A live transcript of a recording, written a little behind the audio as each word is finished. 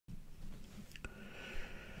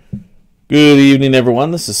Good evening,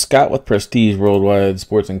 everyone. This is Scott with Prestige Worldwide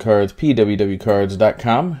Sports and Cards,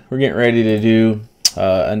 pwwcards.com. We're getting ready to do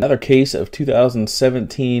another case of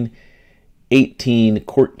 2017-18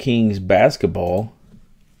 Court Kings basketball.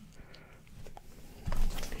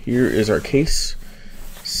 Here is our case,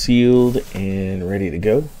 sealed and ready to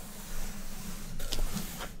go.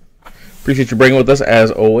 Appreciate you bringing with us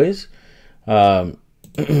as always. This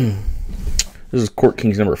is Court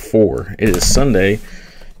Kings number 4. It is Sunday,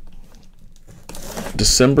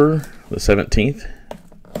 December the 17th.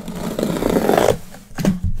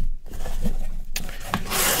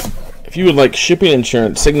 If you would like shipping,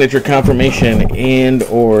 insurance, signature confirmation, and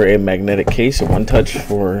or a magnetic case, a one-touch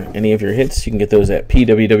for any of your hits, you can get those at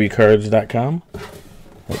pwwcards.com.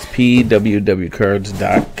 That's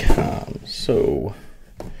pwwcards.com. So,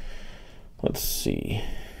 let's see.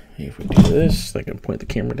 If we do this, I can point the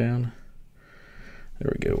camera down.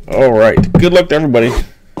 There we go. All right. Good luck to everybody.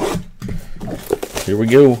 Here we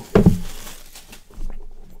go.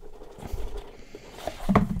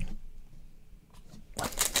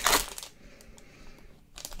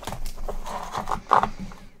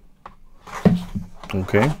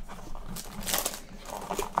 Okay.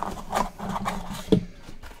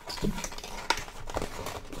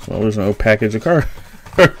 Well, there's no package of cards.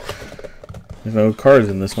 There's no cards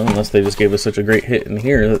in this one, unless they just gave us such a great hit in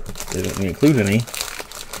here that they didn't include any.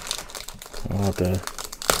 I'll have to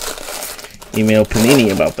email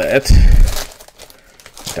Panini about that.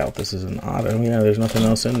 I doubt this is an auto. Yeah, there's nothing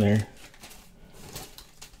else in there.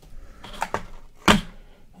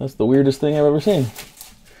 That's the weirdest thing I've ever seen.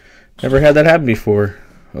 Never had that happen before.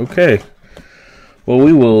 Okay. Well,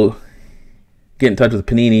 we will get in touch with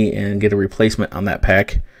Panini and get a replacement on that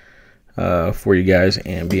pack for you guys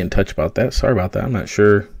and be in touch about that. Sorry about that. I'm not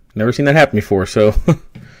sure. Never seen that happen before, so.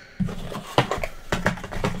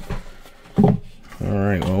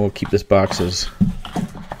 Alright, well, we'll keep this box as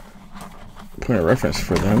point of reference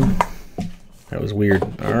for them. That was weird.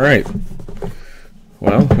 Alright.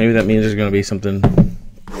 Well, maybe that means there's going to be something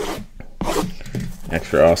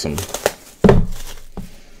extra awesome.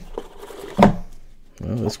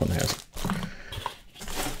 Well, this one has a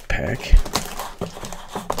pack.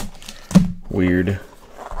 Weird.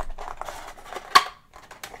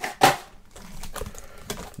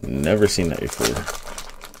 Never seen that before.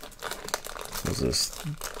 Was this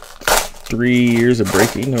 3 years of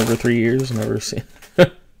breaking? Over 3 years? Never seen.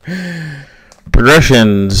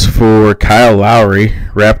 Progressions for Kyle Lowry,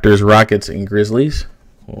 Raptors, Rockets, and Grizzlies.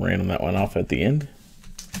 We'll random that one off at the end.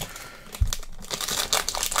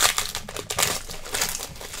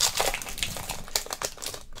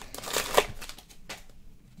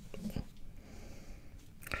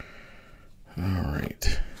 All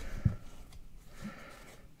right.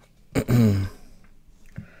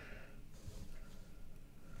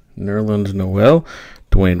 Nerlens Noel,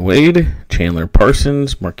 Dwayne Wade, Chandler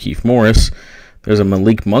Parsons, Markieff Morris. There's a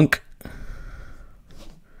Malik Monk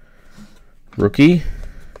rookie.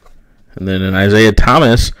 And then an Isaiah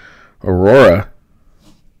Thomas Aurora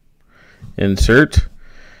insert.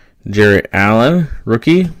 Jarrett Allen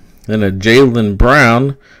rookie. Then a Jaylen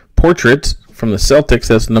Brown portrait from the Celtics.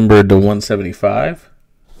 That's numbered to 175.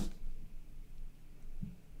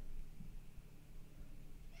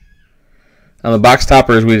 On the box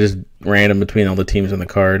toppers, we just random between all the teams on the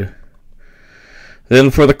card.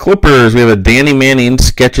 Then for the Clippers, we have a Danny Manning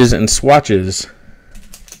sketches and swatches.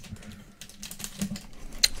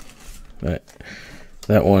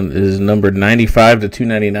 That one is numbered 95 to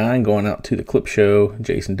 299, going out to the Clip Show,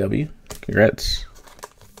 Jason W. Congrats.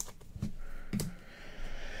 And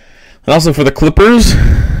also for the Clippers,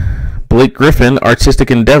 Blake Griffin,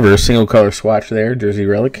 Artistic Endeavor, single color swatch there, jersey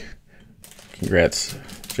relic. Congrats,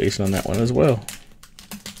 Jason, on that one as well.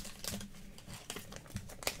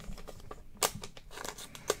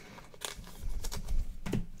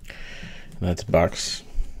 And that's box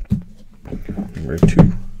number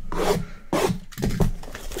 2.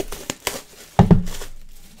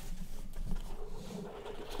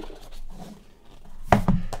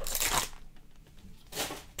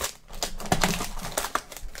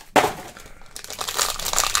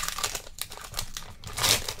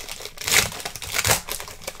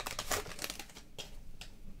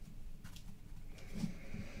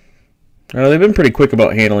 They've been pretty quick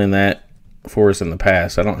about handling that for us in the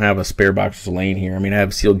past. I don't have a spare box laying here. I mean, I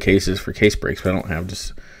have sealed cases for case breaks, but I don't have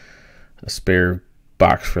just a spare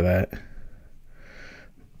box for that.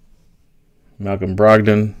 Malcolm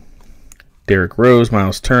Brogdon, Derrick Rose,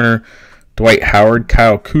 Miles Turner, Dwight Howard,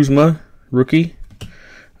 Kyle Kuzma, rookie.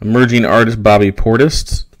 Emerging artist Bobby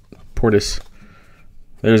Portis.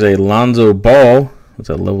 There's a Lonzo Ball. What's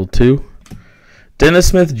that, level 2? Dennis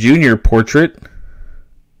Smith Jr. portrait.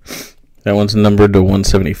 That one's numbered to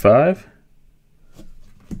 175.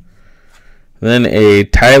 Then a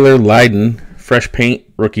Tyler Lydon fresh paint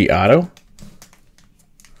rookie auto.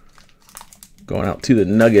 Going out to the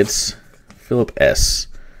Nuggets, Philip S.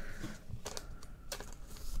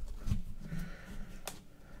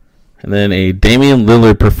 And then a Damian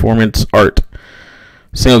Lillard performance art.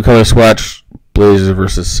 Single color swatch, Blazers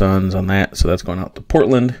versus Suns on that. So that's going out to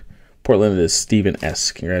Portland. Portland is Stephen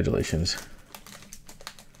S. Congratulations.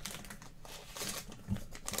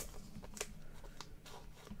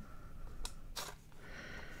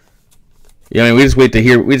 Yeah, I mean, we just wait to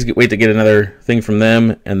get another thing from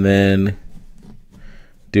them, and then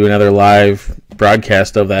do another live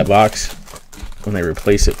broadcast of that box when they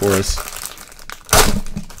replace it for us.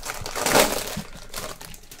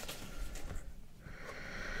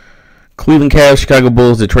 Cleveland Cavs, Chicago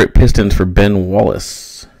Bulls, Detroit Pistons for Ben Wallace.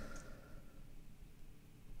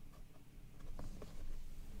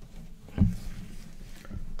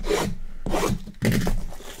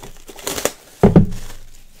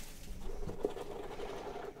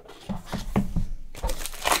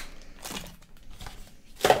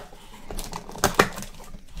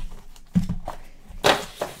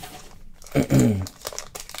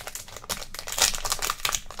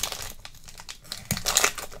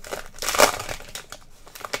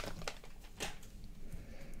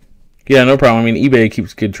 Yeah, no problem. I mean, eBay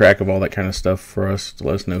keeps good track of all that kind of stuff for us to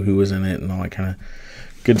let us know who was in it and all that kind of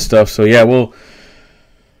good stuff. So yeah,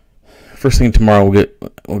 first thing tomorrow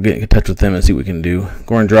we'll get in touch with them and see what we can do.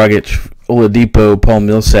 Goran Dragic, Oladipo, Paul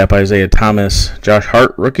Millsap, Isaiah Thomas, Josh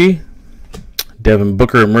Hart rookie, Devin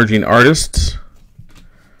Booker emerging artists.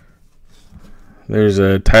 There's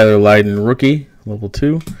a Tyler Lydon rookie, level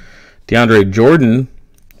 2. DeAndre Jordan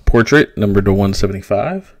portrait, numbered to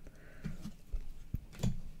 175.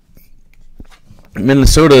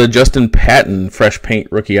 Minnesota Justin Patton fresh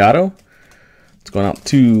paint rookie auto. It's going out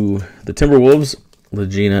to the Timberwolves,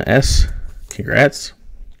 Legina S. Congrats.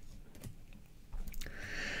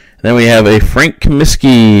 And then we have a Frank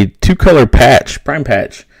Kaminsky 2-color patch, prime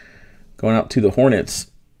patch, going out to the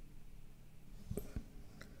Hornets.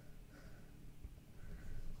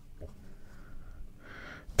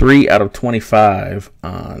 Three out of 25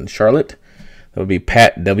 on Charlotte. That would be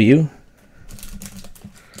Pat W.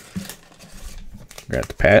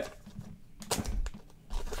 Congrats, Pat.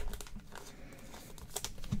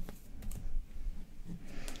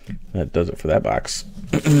 That does it for that box.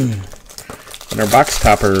 And our box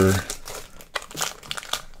topper.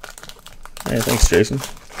 Hey, thanks, Jason.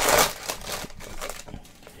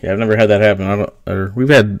 Yeah, I've never had that happen. We've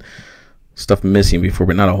had stuff missing before,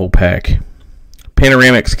 but not a whole pack.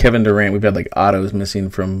 Panoramics, Kevin Durant. We've had like autos missing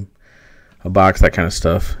from a box, that kind of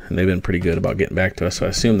stuff, and they've been pretty good about getting back to us. So I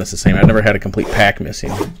assume that's the same. I've never had a complete pack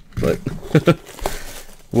missing, but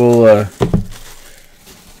we'll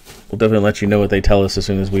definitely let you know what they tell us as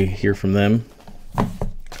soon as we hear from them.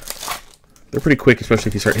 They're pretty quick, especially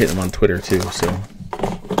if you start hitting them on Twitter too. So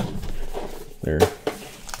they're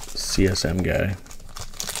CSM guy.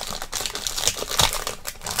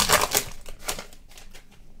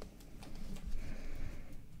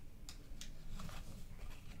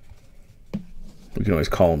 We can always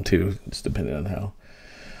call them too, just depending on how.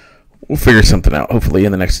 We'll figure something out, hopefully,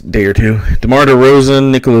 in the next day or two. DeMar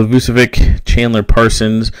DeRozan, Nikola Vucevic, Chandler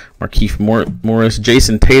Parsons, Markieff Morris,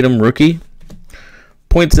 Jason Tatum, rookie.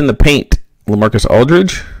 Points in the paint, LaMarcus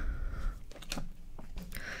Aldridge.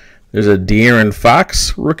 There's a De'Aaron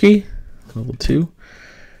Fox, rookie, level 2.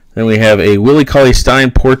 Then we have a Willie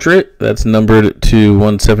Cauley-Stein portrait. That's numbered to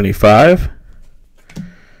 175.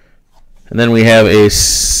 And then we have a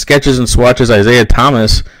Sketches and Swatches Isaiah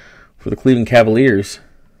Thomas for the Cleveland Cavaliers.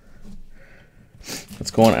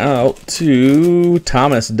 That's going out to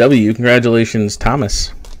Thomas W. Congratulations,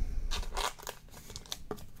 Thomas.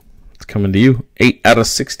 It's coming to you. 8 out of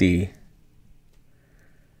 60.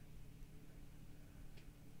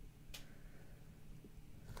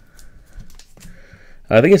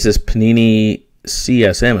 I think it's this Panini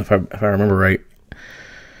CSM, if I remember right.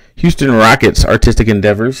 Houston Rockets Artistic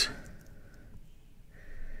Endeavors.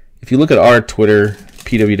 If you look at our Twitter,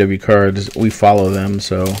 PWW Cards, we follow them,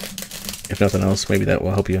 so if nothing else, maybe that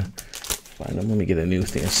will help you find them. Let me get a new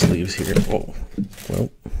thing of sleeves here. Oh,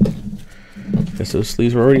 well, I guess those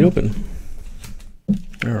sleeves were already open.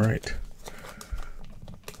 All right.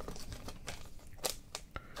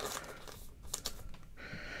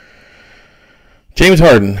 James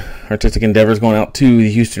Harden, Artistic Endeavors, going out to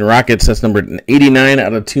the Houston Rockets. That's numbered 89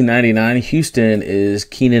 out of 299. Houston is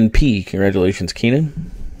Keenan P. Congratulations,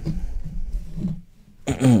 Keenan.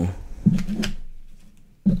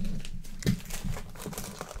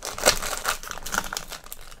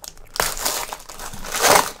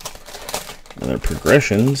 Their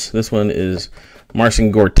progressions. This one is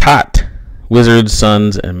Marcin Gortat, Wizards,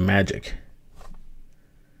 Suns, and Magic.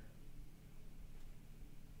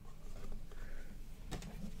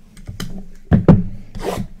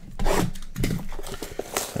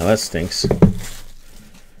 Now that stinks.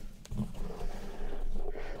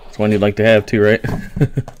 It's one you'd like to have too, right?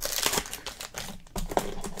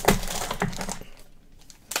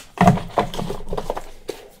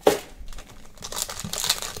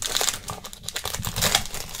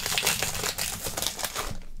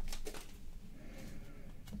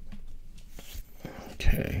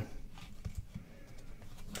 Okay.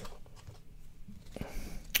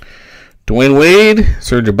 Dwayne Wade,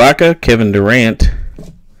 Serge Ibaka, Kevin Durant,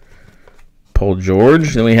 Paul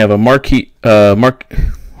George. Then we have a why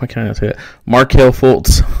can't I say that? Markelle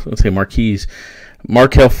Fultz. Let's say Marquise.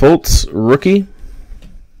 Markelle Fultz, rookie.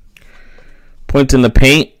 Points in the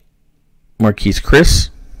paint, Marquise Chris.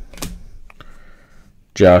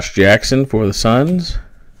 Josh Jackson for the Suns.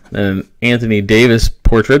 Then Anthony Davis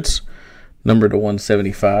portraits, numbered to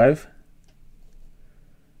 175.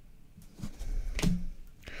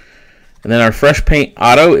 And then our fresh paint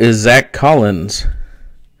auto is Zach Collins.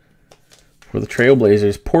 For the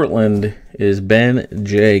Trailblazers, Portland is Ben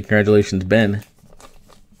J. Congratulations, Ben.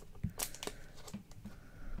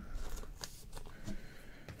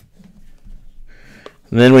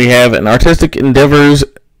 And then we have an Artistic Endeavors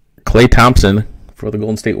Klay Thompson for the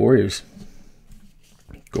Golden State Warriors.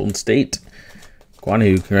 Golden State.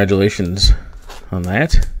 Guanu, congratulations on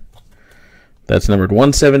that. That's numbered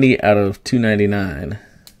 170 out of 299.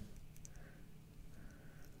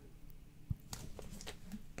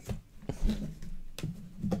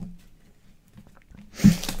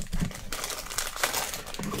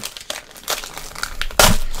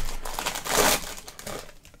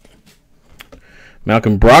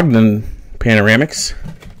 Malcolm Brogdon panoramics.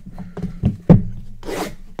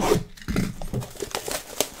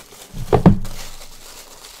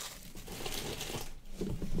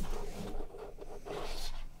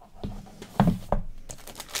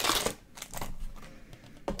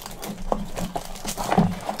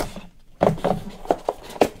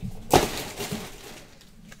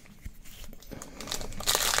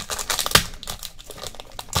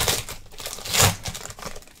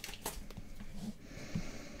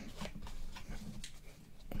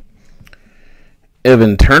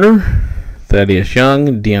 Evan Turner, Thaddeus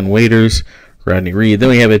Young, Dion Waiters, Rodney Reed. Then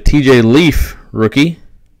we have a TJ Leaf rookie.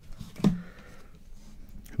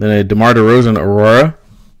 Then a DeMar DeRozan Aurora.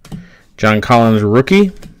 John Collins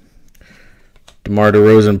rookie. DeMar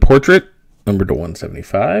DeRozan portrait, numbered to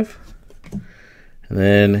 175. And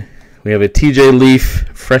then we have a TJ Leaf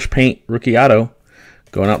fresh paint rookie auto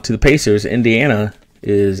going out to the Pacers. Indiana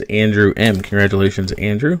is Andrew M. Congratulations,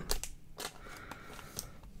 Andrew.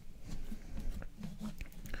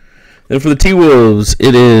 Then for the T-Wolves,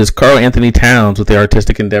 it is Karl Anthony Towns with the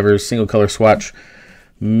Artistic Endeavors single color swatch.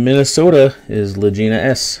 Minnesota is Legina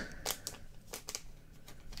S.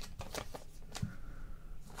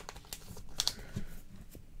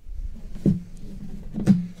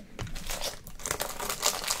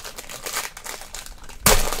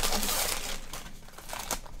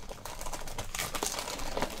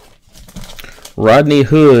 Rodney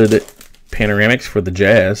Hood panoramics for the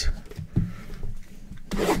Jazz.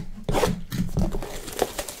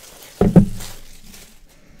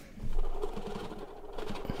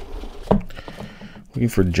 Looking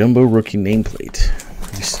for jumbo rookie nameplate.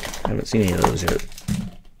 I just haven't seen any of those yet.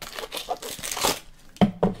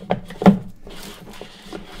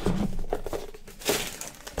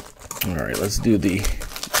 All right, let's do the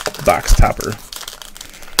box topper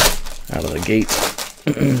out of the gate.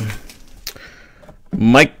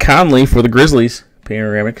 Mike Conley for the Grizzlies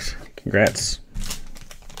panoramics. Congrats.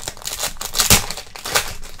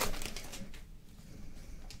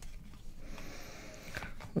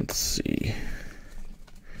 Let's see.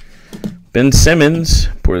 Ben Simmons,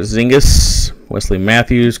 Porzingis, Wesley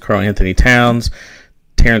Matthews, Karl Anthony Towns,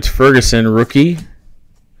 Terrence Ferguson, rookie.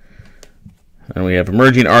 And we have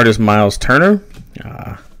emerging artist Miles Turner.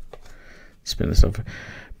 Spin this over.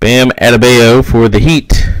 Bam Adebayo for the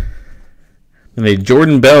Heat. And a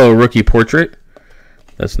Jordan Bell rookie portrait.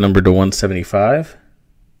 That's numbered to 175.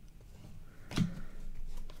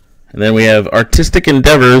 And then we have Artistic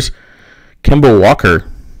Endeavors Kemba Walker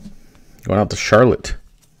going out to Charlotte.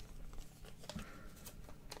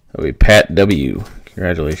 That'll be Pat W.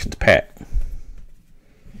 Congratulations, Pat.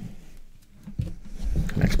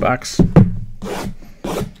 Next box.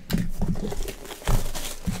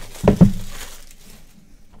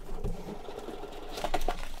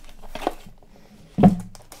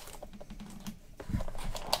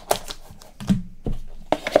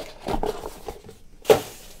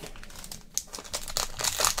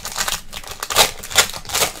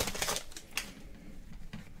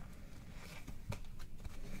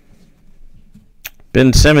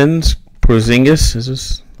 Ben Simmons, Porzingis. Is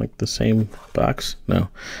this like the same box? No.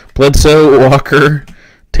 Bledsoe, Walker,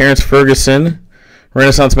 Terrence Ferguson,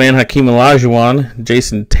 Renaissance Man Hakeem Olajuwon,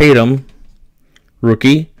 Jason Tatum,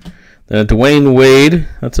 rookie. Then Dwayne Wade.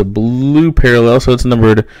 That's a blue parallel, so it's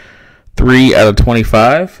numbered 3 out of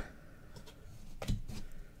 25.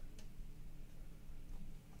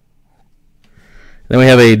 Then we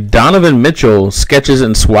have a Donovan Mitchell, Sketches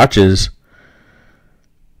and Swatches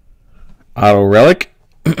auto relic.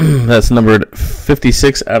 That's numbered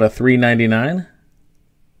 56 out of 399.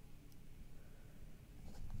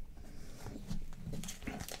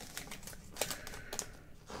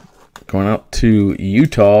 Going out to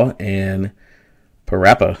Utah and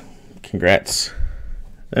Parappa. Congrats.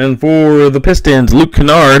 And for the Pistons, Luke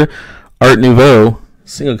Kennard, Art Nouveau,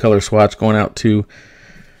 single color swatch going out to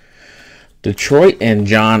Detroit and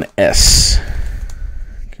John S.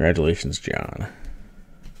 Congratulations, John.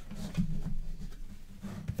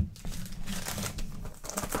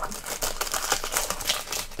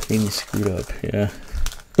 Panini screwed up, yeah.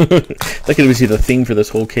 That could be the theme for this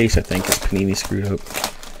whole case, I think, is Panini screwed up.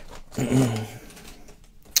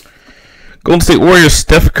 Golden State Warriors,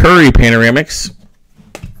 Steph Curry Panoramics.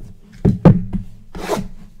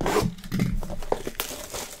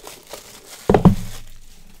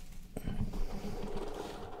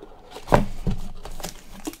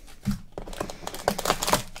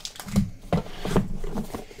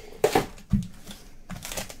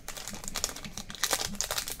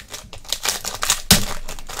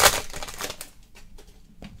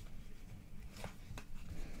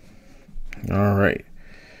 All right.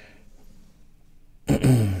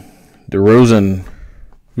 DeRozan,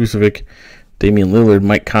 Vucevic, Damian Lillard,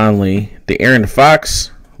 Mike Conley, De'Aaron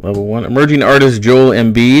Fox, level 1. Emerging artist Joel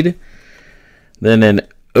Embiid. Then an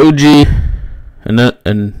OG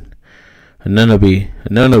Anunoby.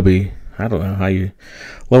 I don't know how you.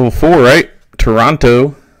 Level 4, right?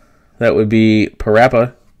 Toronto. That would be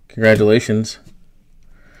Parappa. Congratulations.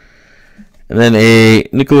 And then a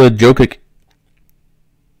Nikola Jokic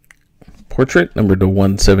portrait, numbered to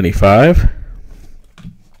 175.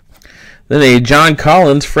 Then a John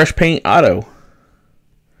Collins fresh paint auto.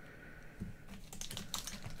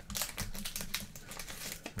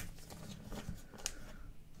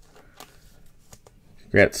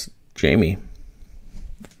 Congrats, Jamie.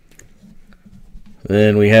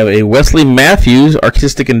 Then we have a Wesley Matthews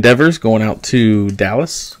Artistic Endeavors going out to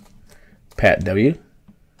Dallas. Pat W.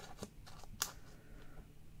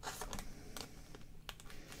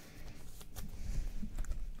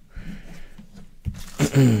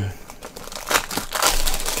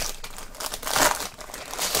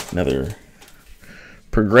 Another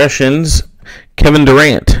progressions. Kevin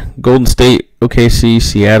Durant, Golden State, OKC,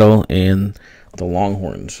 Seattle, and the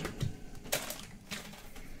Longhorns.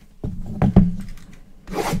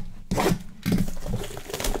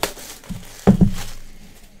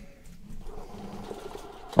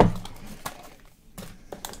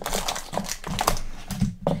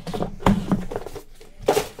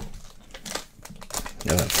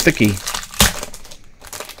 Thicky.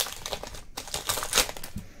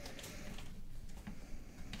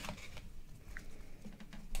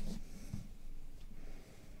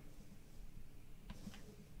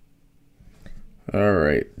 All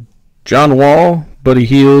right. John Wall, Buddy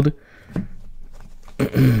Hield,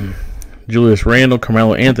 Julius Randle,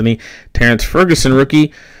 Carmelo Anthony, Terrence Ferguson,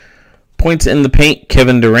 rookie. Points in the paint,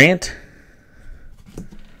 Kevin Durant.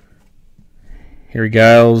 Harry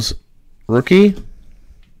Giles, rookie.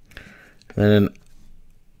 Then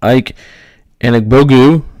Ike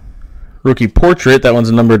Anigbogu, rookie portrait. That one's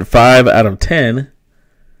numbered 5 out of 10.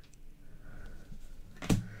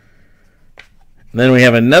 And then we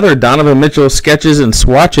have another Donovan Mitchell Sketches and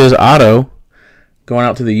Swatches auto going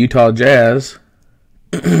out to the Utah Jazz.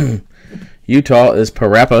 Utah is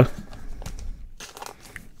Parappa.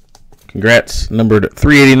 Congrats, numbered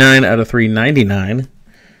 389 out of 399.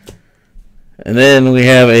 And then we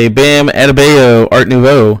have a Bam Adebayo Art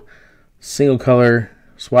Nouveau single color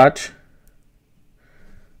swatch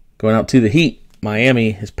going out to the Heat.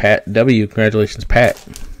 Miami is Pat W. Congratulations, Pat.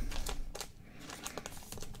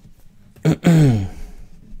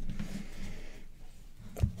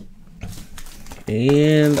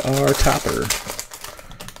 And our topper.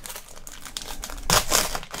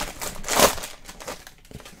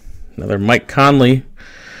 Another Mike Conley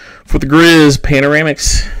for the Grizz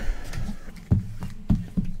Panoramics.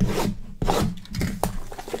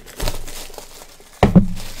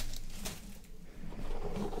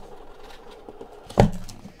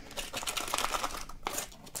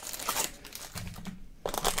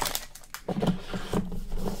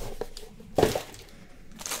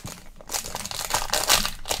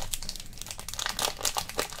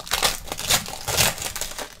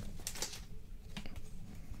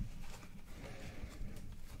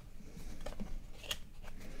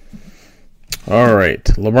 All right.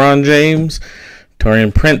 LeBron James,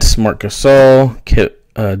 Taurean Prince, Marc Gasol,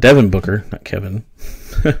 Devin Booker, not Kevin.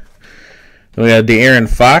 Then we got De'Aaron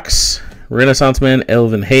Fox, Renaissance Man,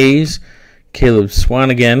 Elvin Hayes, Caleb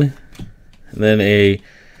Swanigan, and then a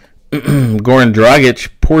Goran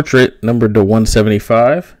Dragic portrait numbered to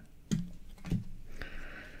 175.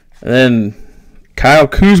 And then Kyle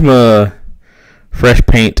Kuzma fresh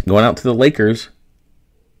paint going out to the Lakers.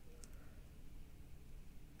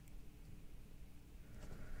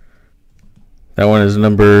 That one is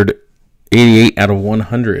numbered 88 out of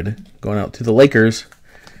 100 going out to the Lakers.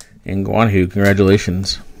 And Guanhu,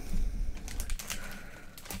 congratulations.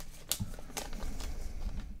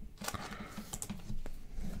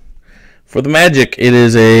 For the Magic, it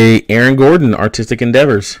is a Aaron Gordon, Artistic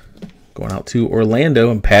Endeavors. Going out to Orlando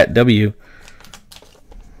and Pat W.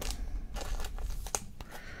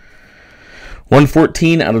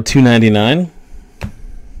 114 out of 299.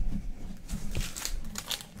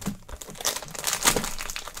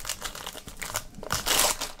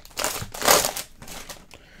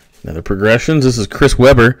 Another progressions. This is Chris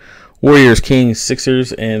Webber, Warriors, Kings,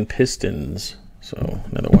 Sixers, and Pistons. So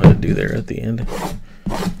another one to do there at the end.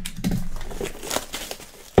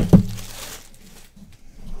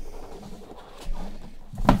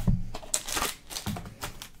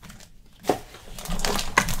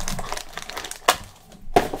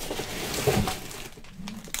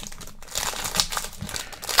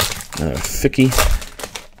 Ficky.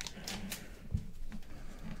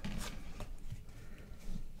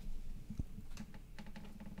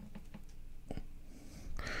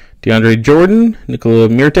 DeAndre Jordan, Nikola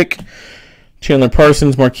Mirotic, Chandler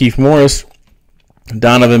Parsons, Markieff Morris,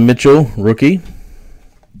 Donovan Mitchell, rookie.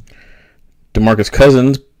 DeMarcus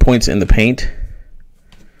Cousins, points in the paint.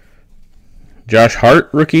 Josh Hart,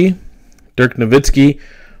 rookie. Dirk Nowitzki,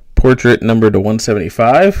 portrait numbered to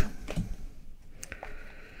 175.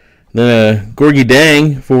 Then Gorgie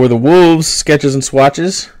Dang for the Wolves, sketches and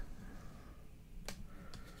swatches.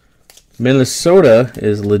 Minnesota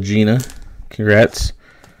is Legina. Congrats.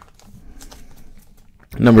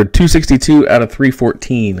 Number 262 out of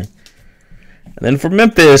 314. And then for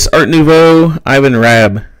Memphis, Art Nouveau, Ivan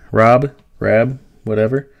Rab,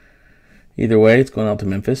 whatever. Either way, it's going out to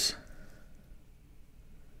Memphis.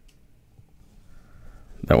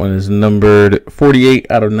 That one is numbered 48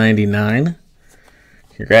 out of 99.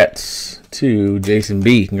 Congrats to Jason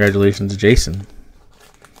B. Congratulations, Jason.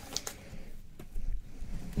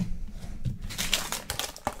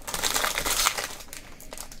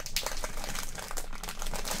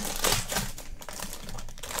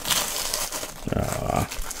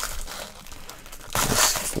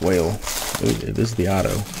 This foil. Ooh, this is the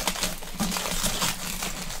auto.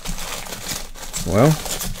 Well,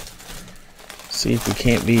 see if we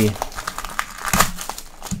can't be...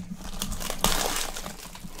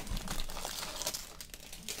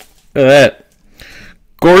 Look at that.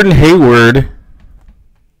 Gordon Hayward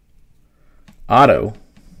auto.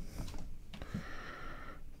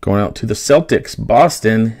 Going out to the Celtics.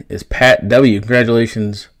 Boston is Pat W.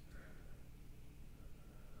 Congratulations,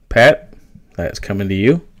 Pat. That's coming to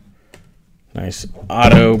you. Nice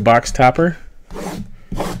auto box topper.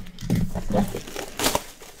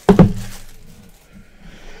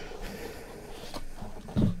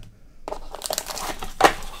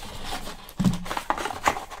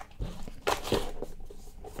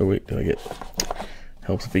 Oh wait, do I get...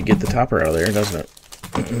 Helps if we get the topper out of there, doesn't it?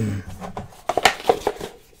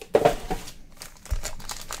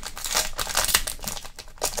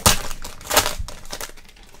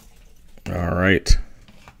 All right.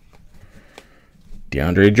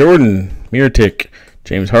 DeAndre Jordan, Mirotic,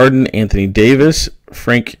 James Harden, Anthony Davis,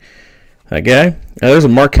 Frank, that guy. There's a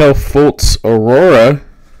Markelle Fultz Aurora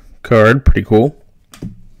card, pretty cool.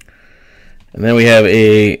 And then we have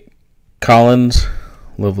a Collins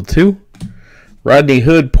Level 2. Rodney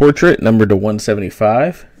Hood portrait, numbered to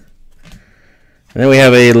 175. And then we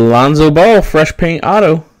have a Lonzo Ball fresh paint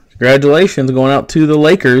auto. Congratulations, going out to the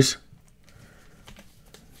Lakers.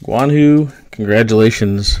 Guanhu,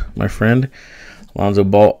 congratulations, my friend. Lonzo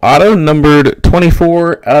Ball auto, numbered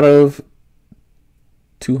 24 out of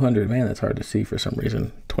 200. Man, that's hard to see for some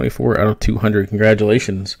reason. 24 out of 200.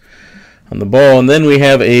 Congratulations on the ball. And then we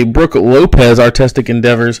have a Brook Lopez Artistic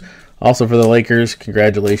Endeavors, also for the Lakers.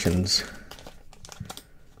 Congratulations.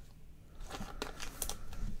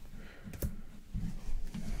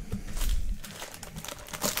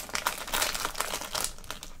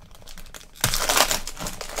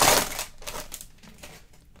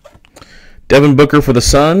 Devin Booker for the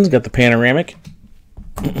Suns. Got the panoramic.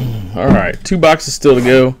 All right, 2 boxes still to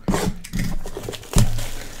go.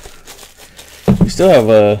 We still have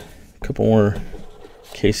a couple more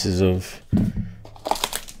cases of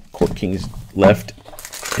Court Kings left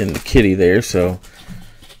in the kitty there, so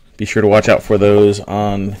be sure to watch out for those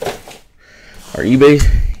on our eBay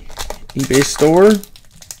store,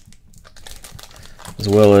 as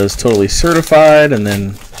well as Totally Certified, and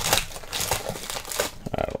then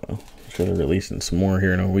I don't know, I'm sure they're releasing some more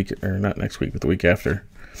here in a week, or not next week, but the week after.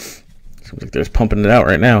 Seems like they're just pumping it out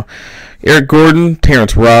right now. Eric Gordon,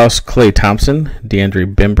 Terrence Ross, Klay Thompson,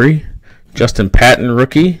 DeAndre Bembry, Justin Patton,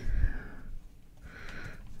 rookie.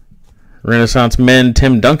 Renaissance Men,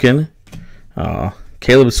 Tim Duncan,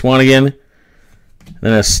 Caleb Swanigan,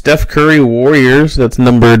 then a Steph Curry Warriors, that's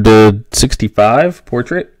numbered to 65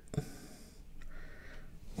 portrait.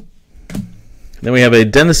 Then we have a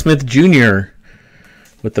Dennis Smith Jr.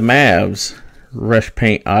 with the Mavs, Rush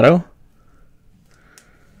Paint Auto.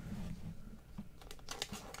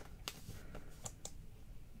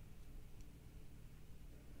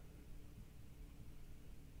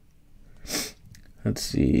 Let's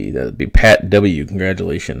see, that would be Pat W.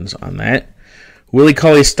 Congratulations on that. Willie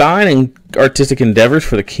Cauley-Stein and Artistic Endeavors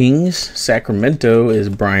for the Kings. Sacramento is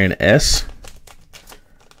Brian S.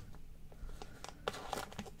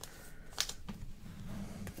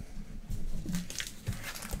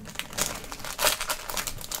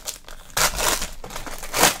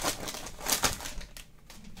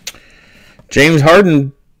 James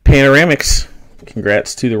Harden Panoramics.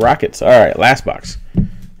 Congrats to the Rockets. All right, last box.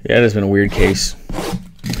 Yeah, it has been a weird case.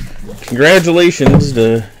 Congratulations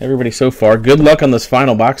to everybody so far. Good luck on this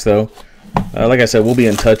final box, though. Like I said, we'll be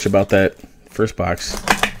in touch about that first box.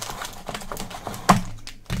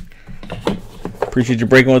 Appreciate you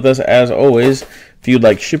breaking with us, as always. If you'd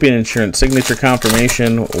like shipping, insurance, signature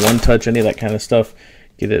confirmation, one-touch, any of that kind of stuff,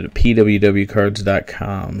 get it at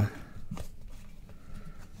pwwcards.com.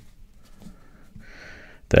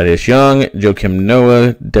 Thaddeus Young, Joakim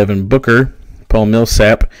Noah, Devin Booker, Paul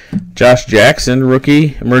Millsap, Josh Jackson,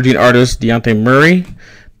 rookie, emerging artist Dejounte Murray,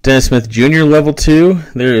 Dennis Smith Jr., level 2.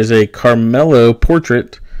 There is a Carmelo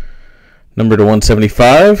portrait, number to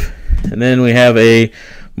 175. And then we have a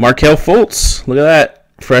Markelle Fultz. Look at that.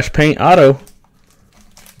 Fresh paint auto.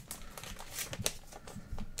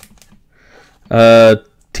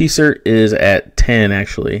 T-shirt is at 10,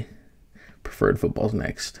 actually. Preferred Football's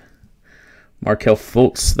next. Markelle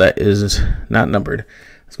Fultz, that is not numbered.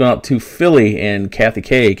 It's going out to Philly and Kathy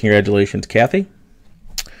K. Congratulations, Kathy.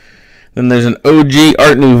 Then there's an OG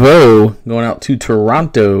Art Nouveau going out to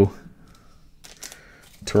Toronto.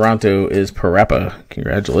 Toronto is Parappa.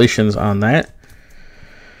 Congratulations on that.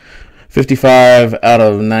 55 out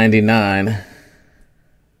of 99.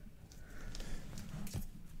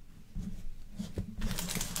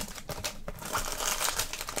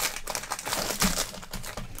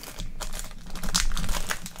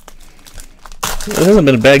 It hasn't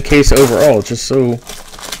been a bad case overall. It's just so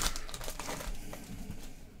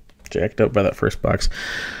jacked up by that first box.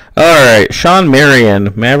 All right, Sean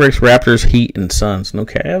Marion, Mavericks, Raptors, Heat, and Suns. No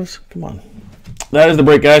Cavs? Come on. That is the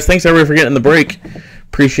break, guys. Thanks, everybody, for getting the break.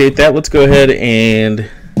 Appreciate that. Let's go ahead and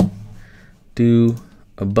do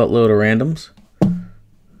a buttload of randoms.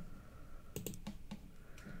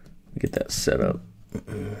 Get that set up.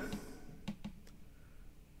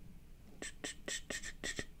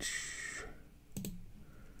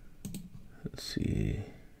 Let's see.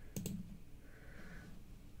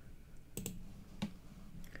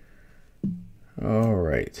 All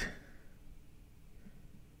right.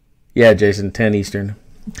 Yeah, Jason, 10 Eastern.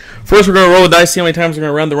 First, we're going to roll the dice, see how many times we're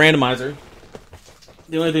going to run the randomizer.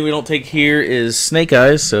 The only thing we don't take here is snake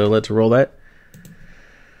eyes, so let's roll that.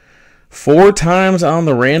 4 times on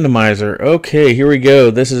the randomizer. Okay, here we go.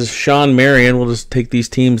 This is Sean Marion. We'll just take these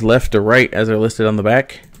teams left to right as they're listed on the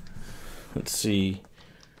back. Let's see.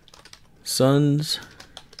 Suns,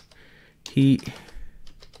 Heat,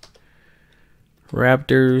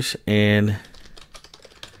 Raptors, and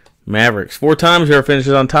Mavericks. 4 times here,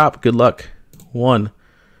 finishes on top. Good luck. 1,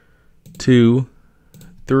 2,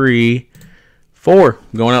 3, 4.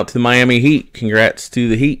 Going out to the Miami Heat. Congrats to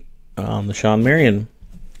the Heat on the Sean Marion.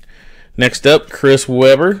 Next up, Chris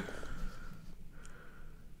Webber.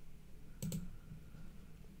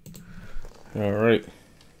 All right.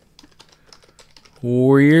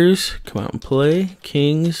 Warriors, come out and play.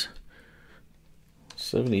 Kings,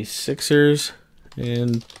 76ers,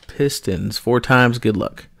 and Pistons. 4 times, good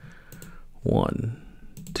luck. 1,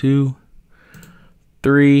 2,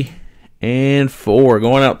 3, and 4.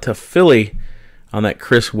 Going out to Philly on that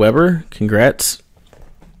Chris Webber. Congrats.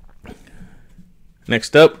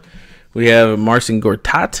 Next up, we have Marcin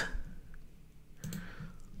Gortat.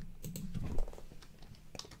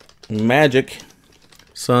 Magic,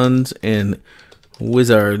 Suns, and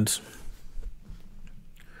Wizards.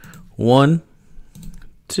 1,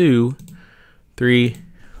 2, 3,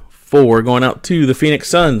 4. Going out to the Phoenix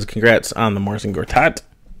Suns. Congrats on the Marcin Gortat.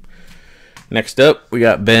 Next up, we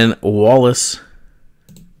got Ben Wallace.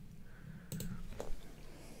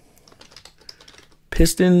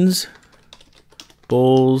 Pistons,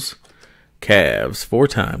 Bulls, Cavs. 4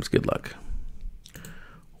 times. Good luck.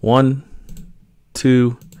 1,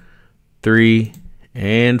 2, 3,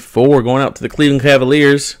 and 4. Going out to the Cleveland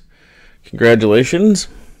Cavaliers. Congratulations.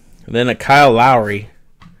 And then a Kyle Lowry.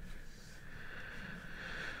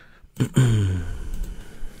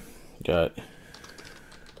 Got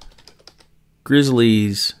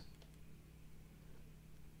Grizzlies,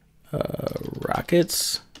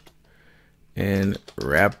 Rockets, and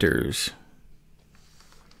Raptors.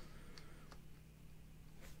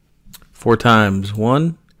 4 times.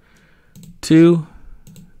 1, 2,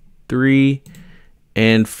 3,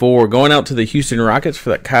 and 4. Going out to the Houston Rockets for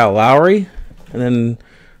that Kyle Lowry. And then,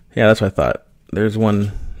 yeah, that's what I thought. There's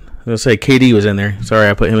one. I was going to say KD was in there. Sorry,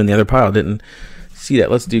 I put him in the other pile. Didn't see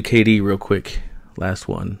that. Let's do KD real quick. Last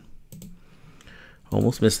one.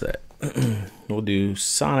 Almost missed that. We'll do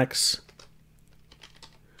Sonics,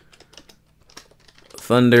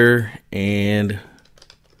 Thunder, and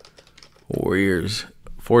Warriors.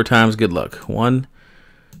 4 times. Good luck. 1,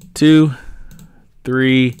 2,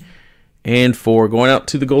 3, and 4. Going out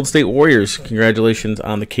to the Golden State Warriors. Congratulations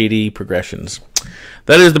on the KD progressions.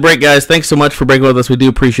 That is the break, guys. Thanks so much for breaking with us. We do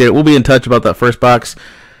appreciate it. We'll be in touch about that first box.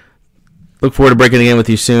 Look forward to breaking again with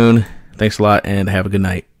you soon. Thanks a lot, and have a good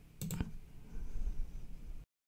night.